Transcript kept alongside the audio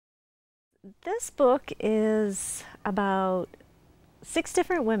This book is about 6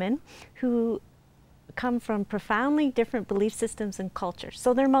 different women who come from profoundly different belief systems and cultures.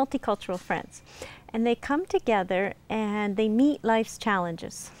 So they're multicultural friends. And they come together and they meet life's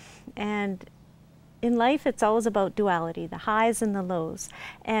challenges. And in life, it's always about duality, the highs and the lows.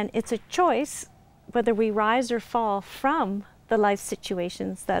 And it's a choice whether we rise or fall from the life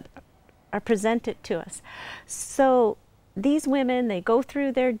situations that are presented to us. So these women, they go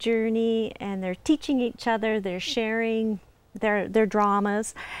through their journey and they're teaching each other, they're sharing their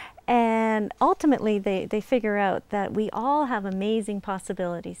dramas, and ultimately they figure out that we all have amazing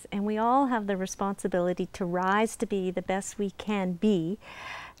possibilities and we all have the responsibility to rise to be the best we can be,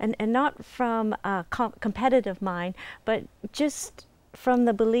 and not from a competitive mind, but just from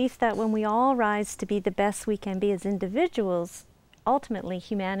the belief that when we all rise to be the best we can be as individuals, ultimately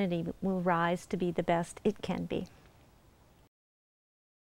humanity will rise to be the best it can be.